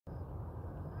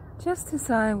Just as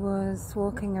I was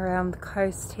walking around the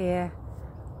coast here,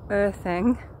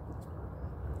 earthing,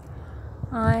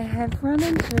 I have run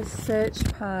into a search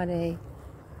party.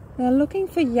 They're looking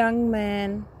for young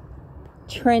man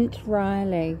Trent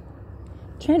Riley.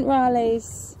 Trent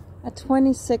Riley's a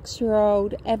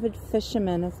 26-year-old avid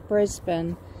fisherman of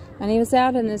Brisbane, and he was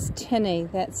out in his tinny,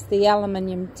 that's the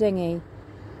aluminium dinghy.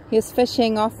 He was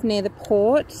fishing off near the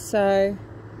port, so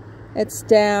it's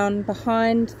down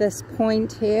behind this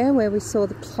point here where we saw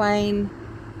the plane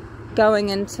going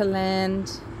into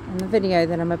land on the video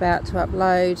that I'm about to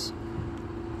upload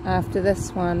after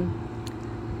this one.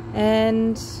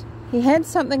 And he had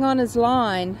something on his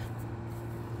line.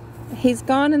 He's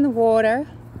gone in the water.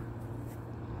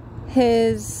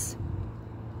 His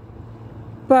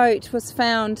boat was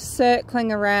found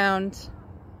circling around.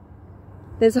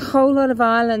 There's a whole lot of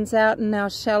islands out in our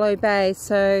shallow bay,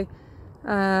 so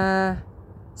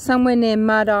somewhere near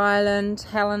Mud Island,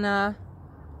 Helena,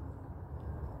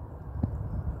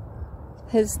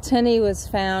 his tinny was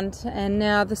found, and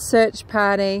now the search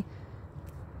party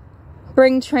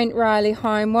bring Trent Riley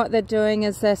home. What they're doing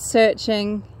is they're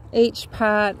searching each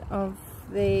part of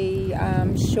the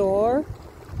shore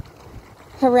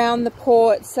around the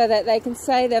port so that they can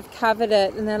say they've covered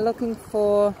it, and they're looking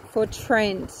for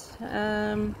Trent.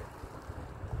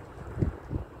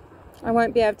 I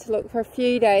won't be able to look for a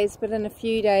few days, but in a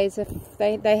few days, if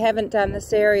they haven't done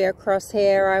this area across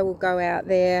here, I will go out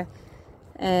there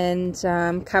and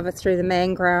cover through the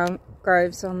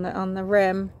mangroves on the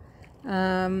rim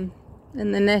in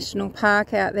the national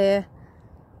park out there.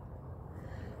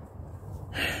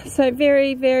 So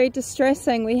very, very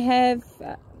distressing. We have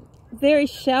very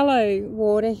shallow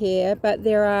water here, but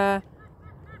there are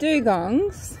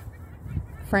dugongs,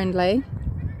 friendly.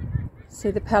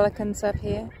 See the pelicans up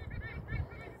here?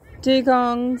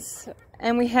 Dugongs,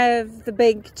 and we have the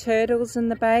big turtles in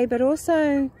the bay, but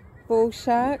also bull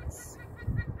sharks.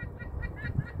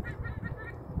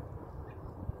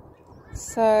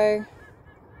 So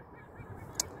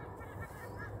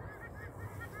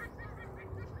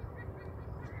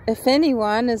if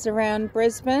anyone is around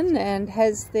Brisbane and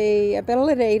has the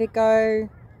ability to go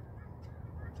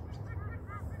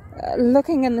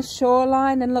looking in the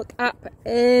shoreline and look up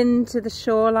into the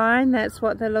shoreline, that's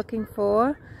what they're looking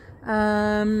for.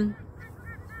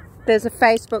 There's a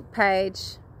Facebook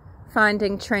page,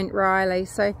 Finding Trent Riley,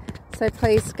 so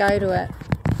please go to it.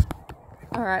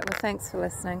 Alright, well, thanks for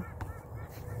listening.